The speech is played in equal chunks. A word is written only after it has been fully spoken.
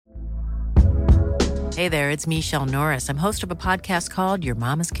Hey there, it's Michelle Norris. I'm host of a podcast called Your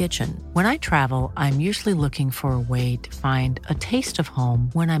Mama's Kitchen. When I travel, I'm usually looking for a way to find a taste of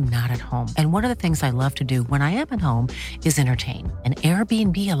home when I'm not at home. And one of the things I love to do when I am at home is entertain. And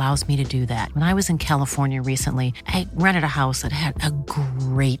Airbnb allows me to do that. When I was in California recently, I rented a house that had a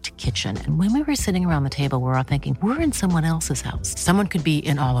great kitchen. And when we were sitting around the table, we were all thinking, we're in someone else's house. Someone could be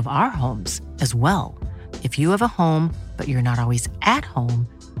in all of our homes as well. If you have a home, but you're not always at home,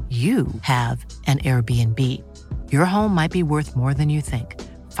 you have an Airbnb. Your home might be worth more than you think.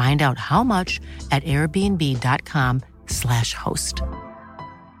 Find out how much at airbnb.com/host.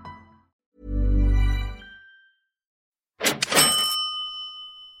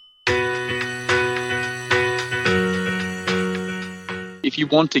 If you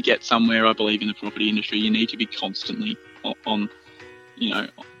want to get somewhere, I believe, in the property industry, you need to be constantly on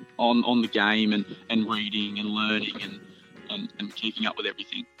the game and reading and learning and keeping up with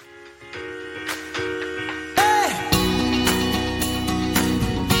everything.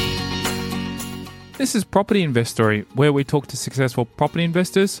 This is Property Investory, where we talk to successful property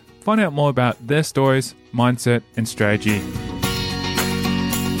investors, find out more about their stories, mindset, and strategy.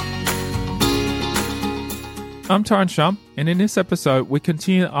 I'm Tyron Shum, and in this episode, we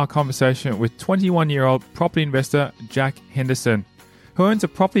continue our conversation with 21-year-old property investor Jack Henderson, who owns a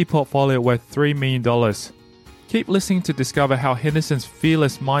property portfolio worth $3 million. Keep listening to discover how Henderson's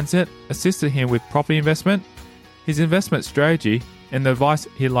fearless mindset assisted him with property investment, his investment strategy, and the advice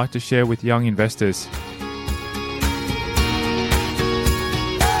he'd like to share with young investors.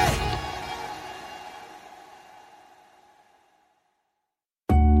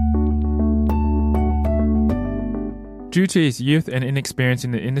 Due to his youth and inexperience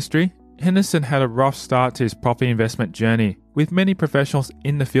in the industry, Henderson had a rough start to his property investment journey, with many professionals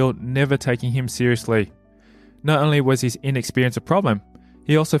in the field never taking him seriously. Not only was his inexperience a problem,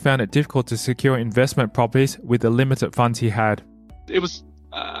 he also found it difficult to secure investment properties with the limited funds he had. It was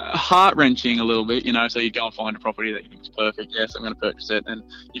heart-wrenching a little bit, so you go and find a property that you think is perfect. Yes, I'm going to purchase it. And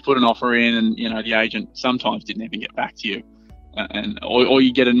you put an offer in and, the agent sometimes didn't even get back to you. Or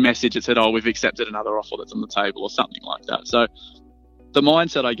you get a message that said, oh, we've accepted another offer that's on the table or something like that. So the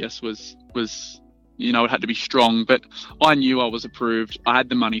mindset, I guess, was it had to be strong. But I knew I was approved. I had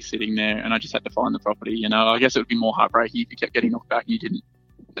the money sitting there and I just had to find the property. I guess it would be more heartbreaking if you kept getting knocked back and you didn't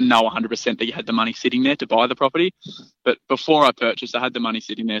know 100% that you had the money sitting there to buy the property. But before I purchased, I had the money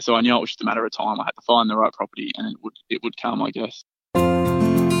sitting there, so I knew it was just a matter of time. I had to find the right property and it would come, I guess.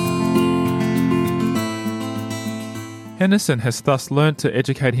 Henderson has thus learned to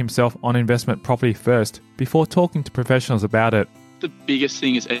educate himself on investment property first, before talking to professionals about it. The biggest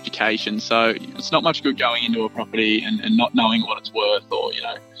thing is education. So it's not much good going into a property and not knowing what it's worth or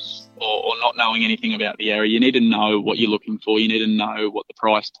not knowing anything about the area. You need to know what you're looking for. You need to know what the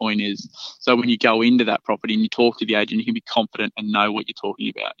price point is. So when you go into that property and you talk to the agent, you can be confident and know what you're talking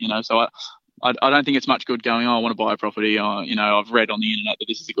about. So I don't think it's much good going, I want to buy a property. I've read on the internet that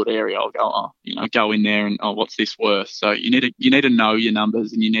this is a good area. I'll go, go in there and, what's this worth? So you need to know your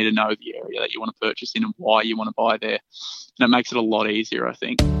numbers and you need to know the area that you want to purchase in and why you want to buy there. And it makes it a lot easier, I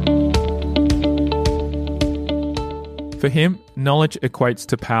think. For him, knowledge equates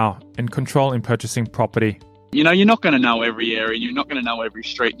to power and control in purchasing property. You're not going to know every area, and you're not going to know every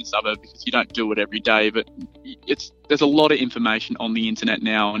street in the suburb because you don't do it every day, but there's a lot of information on the internet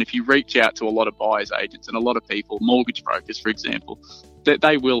now, and if you reach out to a lot of buyers agents and a lot of people, mortgage brokers, for example,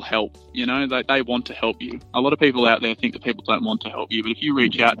 they will help. They want to help you. A lot of people out there think that people don't want to help you, but if you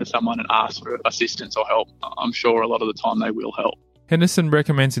reach out to someone and ask for assistance or help, I'm sure a lot of the time they will help. Henderson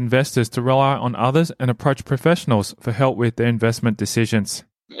recommends investors to rely on others and approach professionals for help with their investment decisions.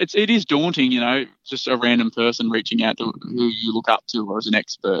 It is daunting, just a random person reaching out to who you look up to or as an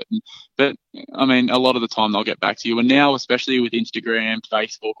expert. But, a lot of the time they'll get back to you. And now, especially with Instagram,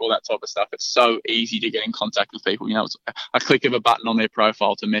 Facebook, all that type of stuff, it's so easy to get in contact with people. It's a click of a button on their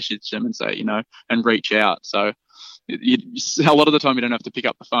profile to message them and say, and reach out. So a lot of the time you don't have to pick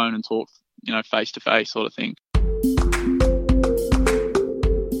up the phone and talk, face-to-face sort of thing.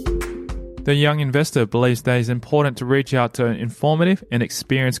 The young investor believes that it is important to reach out to an informative and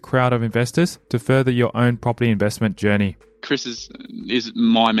experienced crowd of investors to further your own property investment journey. Chris is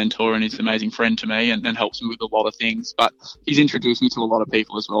my mentor and he's an amazing friend to me and helps me with a lot of things. But he's introduced me to a lot of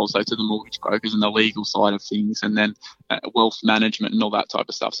people as well, so to the mortgage brokers and the legal side of things, and then wealth management and all that type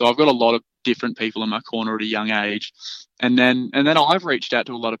of stuff. So I've got a lot of different people in my corner at a young age. And then I've reached out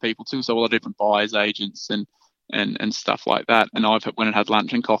to a lot of people too, so a lot of different buyers agents and stuff like that. And I've went and had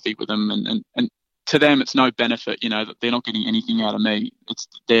lunch and coffee with them and to them, it's no benefit, that they're not getting anything out of me.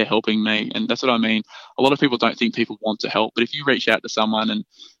 They're helping me. And that's what I mean. A lot of people don't think people want to help, but if you reach out to someone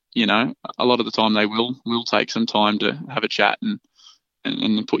a lot of the time they will take some time to have a chat and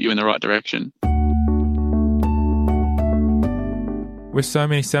put you in the right direction. With so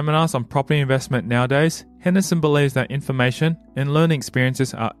many seminars on property investment nowadays, Henderson believes that information and learning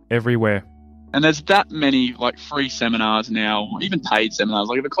experiences are everywhere. And there's that many like free seminars now, or even paid seminars.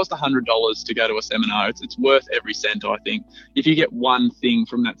 Like if it costs $100 to go to a seminar, it's worth every cent, I think. If you get one thing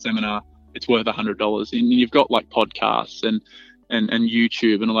from that seminar, it's worth $100. And you've got like podcasts and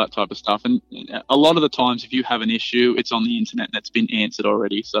YouTube and all that type of stuff. And a lot of the times, if you have an issue, it's on the internet and it's been answered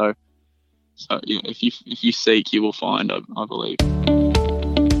already. So yeah, if you seek, you will find, I believe.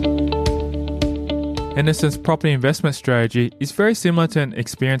 Henderson's property investment strategy is very similar to an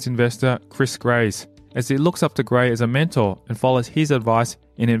experienced investor, Chris Gray's, as he looks up to Gray as a mentor and follows his advice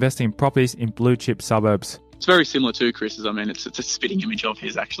in investing in properties in blue chip suburbs. It's very similar to Chris's. I mean, it's a spitting image of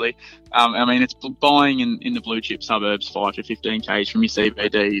his, actually. It's buying in the blue chip suburbs 5 to 15 Ks from your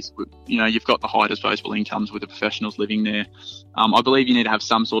CBDs. You've got the high disposable incomes with the professionals living there. I believe you need to have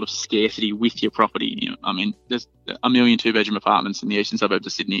some sort of scarcity with your property. There's a million 2-bedroom apartments in the eastern suburbs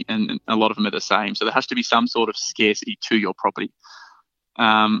of Sydney, and a lot of them are the same. So there has to be some sort of scarcity to your property.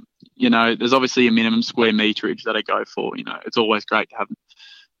 There's obviously a minimum square meterage that I go for. It's always great to have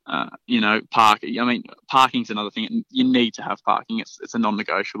parking. Parking's another thing. You need to have parking. It's a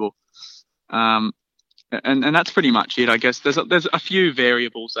non-negotiable. And that's pretty much it, I guess. There's a few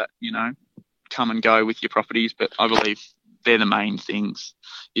variables that, come and go with your properties, but I believe they're the main things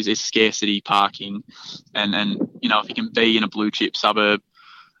is scarcity, parking, and if you can be in a blue chip suburb,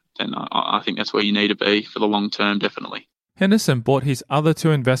 then I think that's where you need to be for the long term, definitely. Henderson bought his other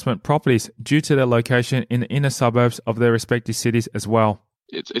 2 investment properties due to their location in the inner suburbs of their respective cities as well.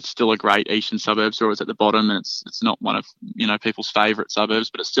 It's still a great eastern suburb, so it's at the bottom, and it's not one of people's favourite suburbs,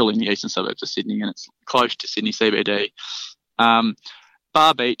 but it's still in the eastern suburbs of Sydney, and it's close to Sydney CBD.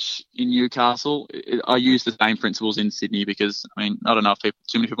 Bar Beach in Newcastle, I use the same principles in Sydney because I don't know if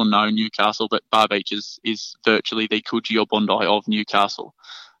too many people know Newcastle, but Bar Beach is virtually the Coogee or Bondi of Newcastle.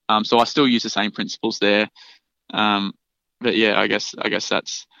 So I still use the same principles there. But yeah, I guess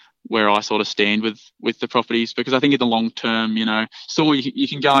that's where I sort of stand with the properties, because I think in the long term, so you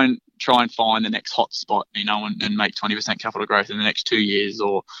can go and try and find the next hot spot, and make 20% capital growth in the next 2 years,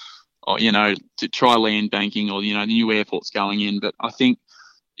 or to try land banking, or the new airport's going in. But I think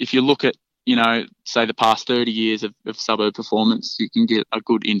if you look at say the past 30 years of suburb performance, you can get a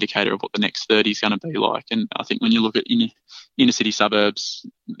good indicator of what the next 30 is going to be like. And I think when you look at inner city suburbs,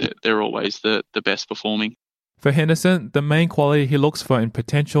 they're always the best performing. For Henderson, the main quality he looks for in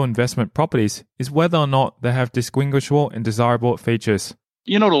potential investment properties is whether or not they have distinguishable and desirable features.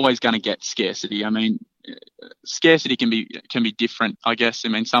 You're not always going to get scarcity. Scarcity can be different, I guess.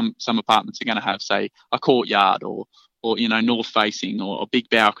 Some apartments are going to have, say, a courtyard or north facing, or a big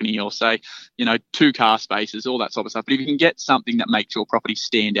balcony, or say, 2 car spaces, all that sort of stuff. But if you can get something that makes your property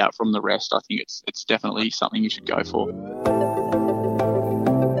stand out from the rest, I think it's definitely something you should go for.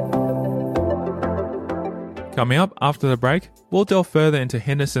 Coming up after the break, we'll delve further into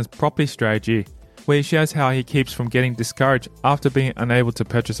Henderson's property strategy, where he shares how he keeps from getting discouraged after being unable to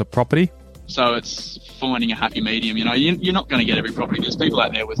purchase a property. So it's finding a happy medium. You're not going to get every property. There's people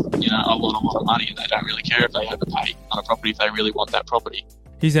out there with, a lot of money, and they don't really care if they overpay on a property if they really want that property.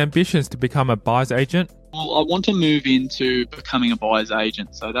 His ambitions to become a buyer's agent. Well, I want to move into becoming a buyer's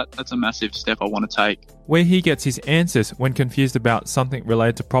agent, so that's a massive step I want to take. Where he gets his answers when confused about something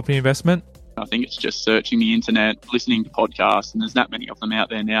related to property investment. I think it's just searching the internet, listening to podcasts, and there's that many of them out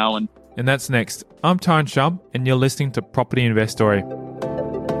there now. And that's next. I'm Tyrone Shub, and you're listening to Property Investory.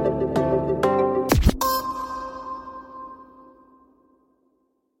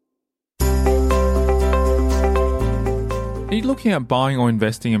 Are you looking at buying or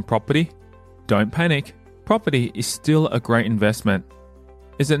investing in property? Don't panic. Property is still a great investment.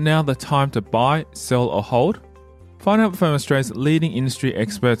 Is it now the time to buy, sell, or hold? Find out from Australia's leading industry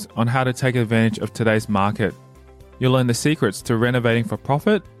experts on how to take advantage of today's market. You'll learn the secrets to renovating for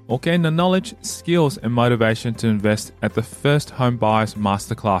profit, or gain the knowledge, skills, and motivation to invest at the First Home Buyers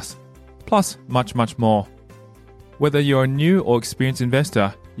Masterclass. Plus, much, much more. Whether you're a new or experienced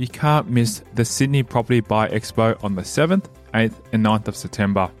investor, you can't miss the Sydney Property Buy Expo on the 7th, 8th, and 9th of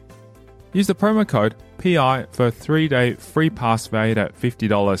September. Use the promo code PI for a 3-day free pass valued at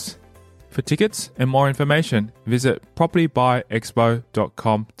 $50. For tickets and more information, visit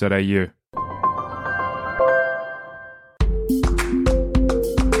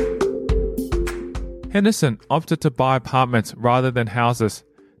propertybuyexpo.com.au. Henderson opted to buy apartments rather than houses,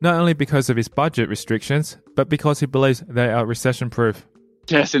 not only because of his budget restrictions, but because he believes they are recession-proof.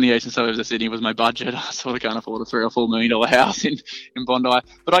 Yes, in the eastern suburbs of Sydney was my budget. I sort of can't afford a $3 or $4 million house in Bondi.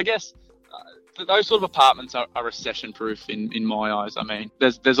 But I guess those sort of apartments are recession-proof in my eyes. I mean,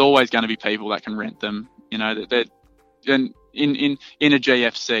 there's always going to be people that can rent them. You know, in a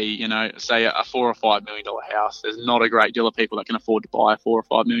GFC, you know, say a $4 or $5 million house, there's not a great deal of people that can afford to buy a $4 or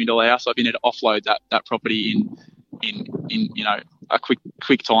 $5 million house. So if you need to offload that property in you know, a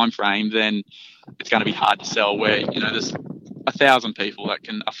quick time frame, then it's going to be hard to sell. Where, you know, there's 1,000 people that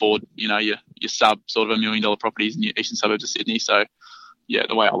can afford, you know, your sub sort of $1 million properties in your eastern suburbs of Sydney. So yeah,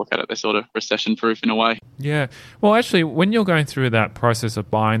 the way I look at it, they're sort of recession-proof in a way. Yeah. Well, actually, when you're going through that process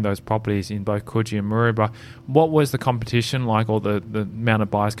of buying those properties in both Coogee and Maroubra, what was the competition like, or the amount of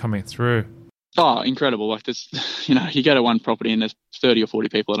buyers coming through? Oh, incredible. Like this, you know, you go to one property and there's 30 or 40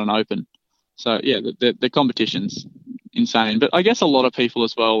 people at an open. So yeah, the competition's insane. But I guess a lot of people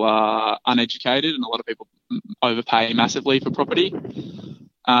as well are uneducated, and a lot of people overpay massively for property.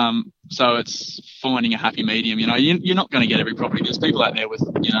 So it's finding a happy medium. You know, you're not going to get every property. There's people out there with,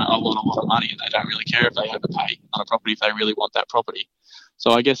 you know, a lot of money, and they don't really care if they overpay on a property if they really want that property.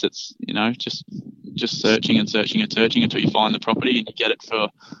 So I guess it's, you know, just searching and searching and searching until you find the property and you get it for,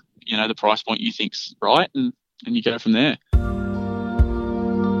 you know, the price point you think's right, and you go from there.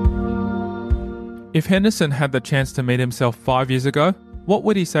 If Henderson had the chance to meet himself 5 years ago, what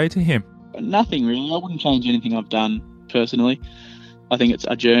would he say to him? Nothing really. I wouldn't change anything I've done personally. I think it's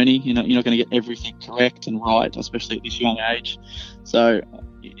a journey. You know, you're not going to get everything correct and right, especially at this young age. So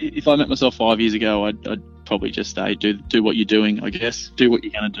if I met myself 5 years ago, I'd probably just say, do what you're doing, I guess. Do what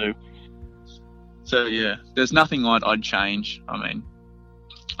you're going to do. So yeah, there's nothing I'd change. I mean,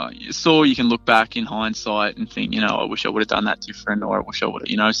 you can look back in hindsight and think, you know, I wish I would have done that different, or I wish I would have,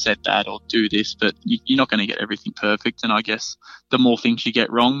 you know, said that or do this, but you're not going to get everything perfect. And I guess the more things you get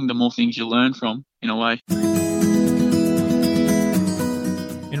wrong, the more things you learn from, in a way.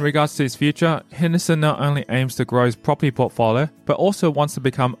 In regards to his future, Henderson not only aims to grow his property portfolio, but also wants to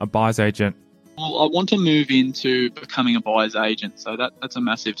become a buyer's agent. Well, I want to move into becoming a buyer's agent. So that's a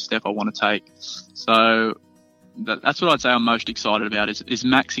massive step I want to take. So that's what I'd say I'm most excited about is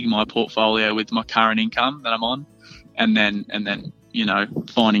maxing my portfolio with my current income that I'm on, and then you know,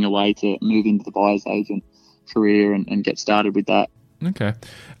 finding a way to move into the buyer's agent career and get started with that. Okay.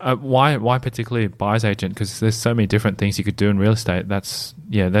 Why particularly buyer's agent? Because there's so many different things you could do in real estate. That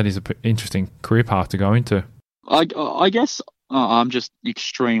is an interesting career path to go into. I guess I'm just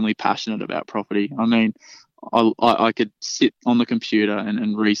extremely passionate about property. I mean, I could sit on the computer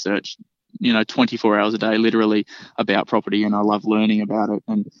and research, you know, 24 hours a day, literally, about property, and I love learning about it.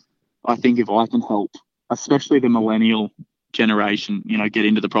 And I think if I can help, especially the millennial generation, you know, get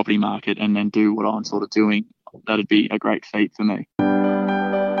into the property market and then do what I'm sort of doing, that'd be a great feat for me.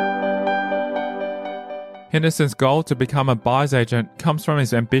 Henderson's goal to become a buyer's agent comes from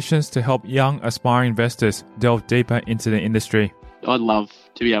his ambitions to help young aspiring investors delve deeper into the industry. I'd love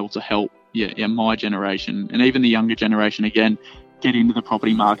to be able to help my generation, and even the younger generation, again, get into the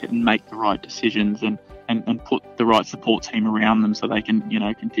property market and make the right decisions and put the right support team around them so they can, you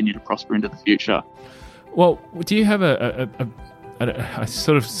know, continue to prosper into the future. Well, do you have I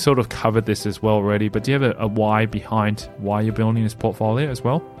sort of covered this as well already, but do you have a why behind why you're building this portfolio as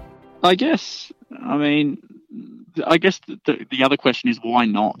well? I guess the other question is why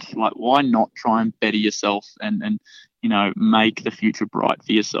not? Like, why not try and better yourself and you know, make the future bright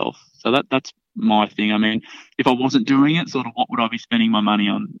for yourself? So that's my thing. I mean, if I wasn't doing it, sort of what would I be spending my money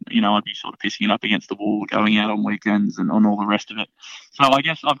on? You know, I'd be sort of pissing it up against the wall, going out on weekends and on all the rest of it. So I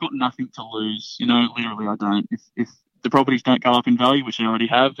guess I've got nothing to lose. You know, literally I don't. If the properties don't go up in value, which they already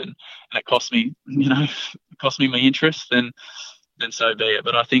have, and it costs me, you know, my interest, then so be it.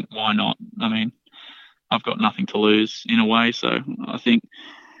 But I think why not? I mean, I've got nothing to lose in a way. So I think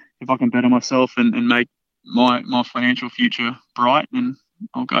if I can better myself and make my financial future bright, then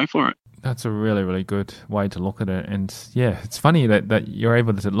I'll go for it. That's a really, really good way to look at it. And yeah, it's funny that you're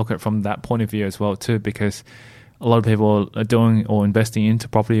able to look at it from that point of view as well too, because a lot of people are doing or investing into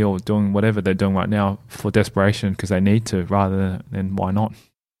property or doing whatever they're doing right now for desperation because they need to, rather than why not.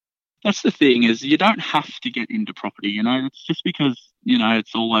 That's the thing, is you don't have to get into property, you know. It's just because, you know,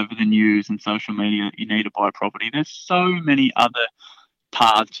 it's all over the news and social media that you need to buy property. There's so many other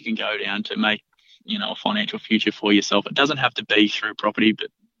paths you can go down to make, you know, a financial future for yourself. It doesn't have to be through property, but,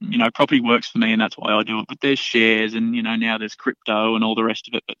 you know, property works for me and that's why I do it. But there's shares and, you know, now there's crypto and all the rest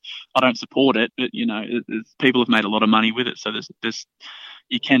of it, but I don't support it. But, you know, people have made a lot of money with it, so there's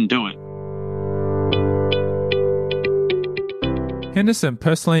you can do it. Henderson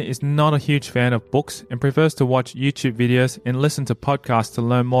personally is not a huge fan of books and prefers to watch YouTube videos and listen to podcasts to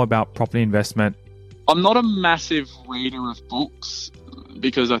learn more about property investment. I'm not a massive reader of books.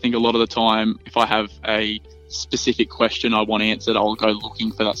 because I think a lot of the time, if I have a specific question I want answered, I'll go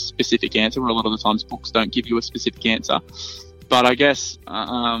looking for that specific answer, where a lot of the times books don't give you a specific answer. But I guess,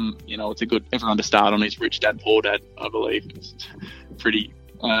 it's a good, everyone to start on is Rich Dad, Poor Dad, I believe. It's pretty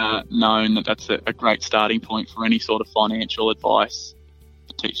known that's a great starting point for any sort of financial advice.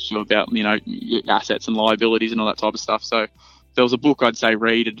 It teaches you about, your assets and liabilities and all that type of stuff. So if there was a book I'd say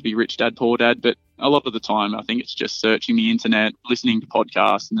read, it'd be Rich Dad, Poor Dad. But a lot of the time, I think it's just searching the internet, listening to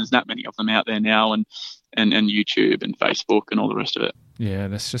podcasts, and there's that many of them out there now, and YouTube and Facebook and all the rest of it. Yeah,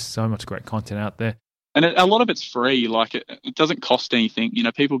 there's just so much great content out there. And a lot of it's free. Like it doesn't cost anything.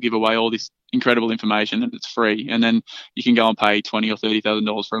 People give away all this incredible information and it's free. And then you can go and pay $20,000 or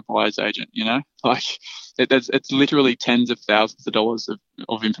 $30,000 for a buyer's agent. It's literally tens of thousands of dollars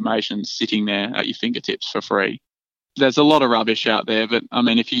of information sitting there at your fingertips for free. There's a lot of rubbish out there, but I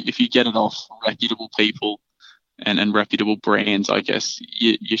mean, if you get it off reputable people and reputable brands, I guess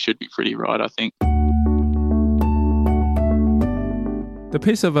you should be pretty right, I think. The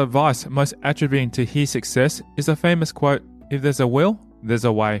piece of advice most attributing to his success is a famous quote, "If there's a will, there's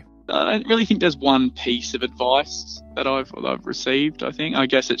a way." I don't really think there's one piece of advice that I've received. I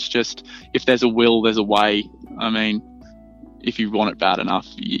guess it's just, if there's a will, there's a way. I mean, if you want it bad enough,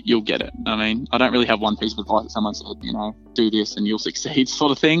 you'll get it. I mean, I don't really have one piece of advice that someone said, do this and you'll succeed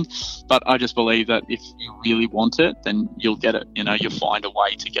sort of thing. But I just believe that if you really want it, then you'll get it. You'll find a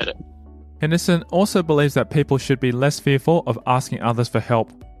way to get it. Henderson also believes that people should be less fearful of asking others for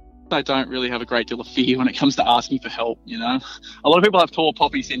help. I don't really have a great deal of fear when it comes to asking for help, A lot of people have tall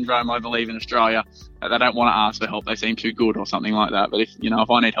poppy syndrome, I believe, in Australia. They don't want to ask for help. They seem too good or something like that. But if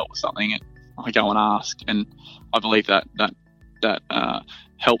I need help with something, I go and ask. And I believe that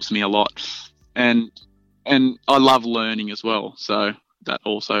helps me a lot. And I love learning as well. So that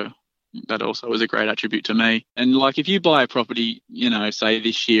also is a great attribute to me. And if you buy a property, say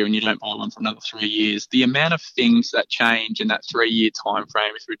this year, and you don't buy one for another 3 years, the amount of things that change in that 3-year time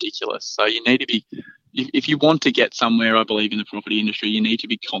frame is ridiculous. So you need to be, if you want to get somewhere, I believe, in the property industry, you need to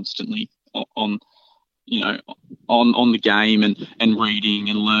be constantly on the game and reading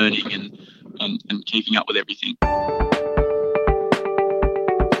and learning and keeping up with everything.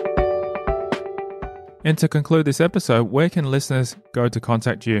 And to conclude this episode, where can listeners go to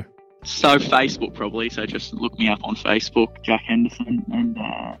contact you? So Facebook probably. So just look me up on Facebook, Jack Henderson, and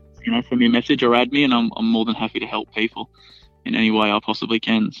send me a message or add me, and I'm more than happy to help people in any way I possibly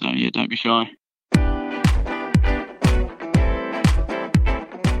can. So yeah, don't be shy.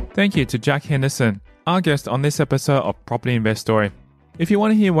 Thank you to Jack Henderson, our guest on this episode of Property Invest Story. If you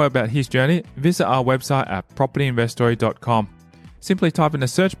want to hear more about his journey, visit our website at propertyinveststory.com. Simply type in the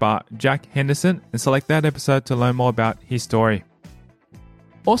search bar Jack Henderson and select that episode to learn more about his story.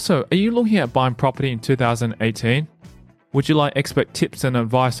 Also, are you looking at buying property in 2018? Would you like expert tips and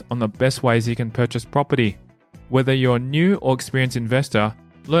advice on the best ways you can purchase property? Whether you're a new or experienced investor,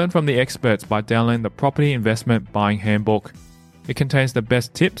 learn from the experts by downloading the Property Investment Buying Handbook. It contains the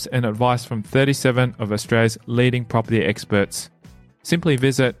best tips and advice from 37 of Australia's leading property experts. Simply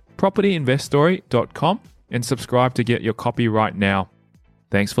visit propertyinveststory.com and subscribe to get your copy right now.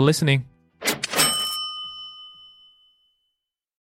 Thanks for listening.